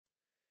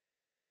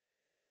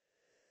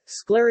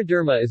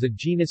Scleroderma is a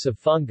genus of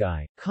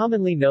fungi,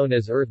 commonly known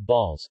as earth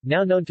balls,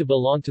 now known to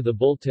belong to the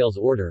bulltails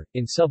order,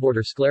 in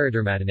suborder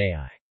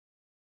Sclerodermatinae.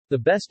 The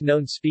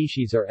best-known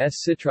species are S.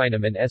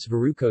 citrinum and S.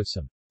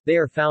 verrucosum. They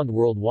are found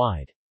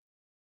worldwide.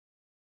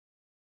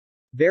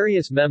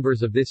 Various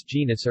members of this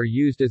genus are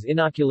used as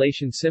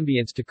inoculation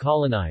symbionts to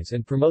colonize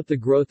and promote the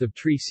growth of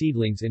tree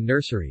seedlings in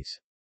nurseries.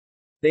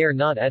 They are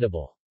not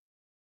edible.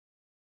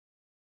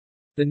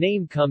 The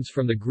name comes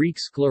from the Greek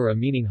sclera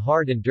meaning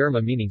hard and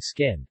derma meaning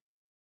skin.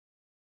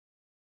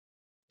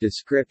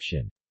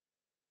 Description: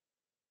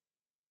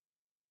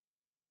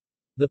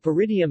 the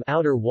peridium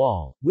outer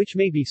wall, which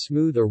may be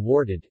smooth or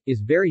warted,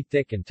 is very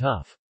thick and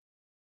tough.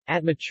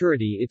 At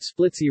maturity it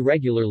splits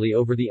irregularly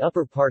over the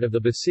upper part of the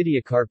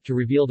basidiocarp to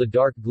reveal the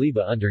dark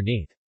gleba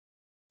underneath.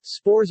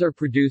 Spores are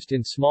produced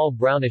in small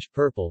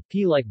brownish-purple,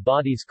 pea-like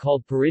bodies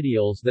called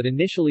peridioles that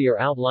initially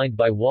are outlined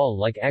by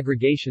wall-like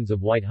aggregations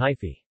of white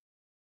hyphae.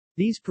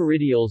 These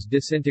peridioles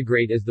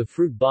disintegrate as the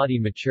fruit body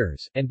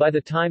matures, and by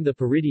the time the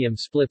peridium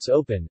splits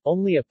open,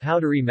 only a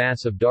powdery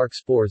mass of dark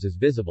spores is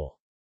visible.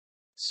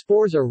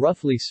 Spores are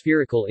roughly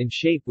spherical in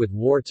shape with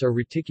warts or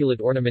reticulate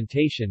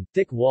ornamentation,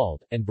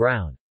 thick-walled, and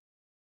brown.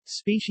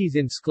 Species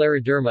in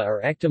Scleroderma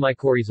are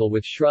ectomycorrhizal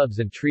with shrubs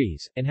and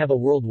trees, and have a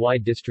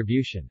worldwide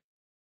distribution.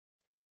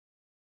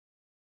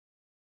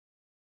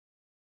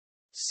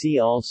 See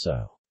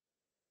also: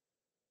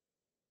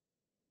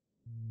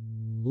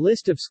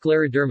 List of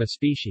Scleroderma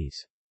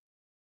species.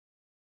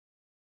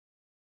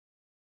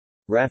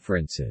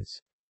 References.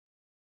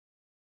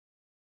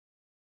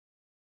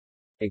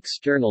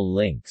 External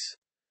links.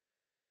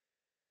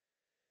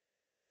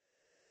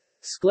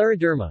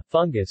 Scleroderma,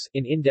 fungus,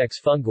 in Index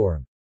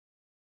Fungorum.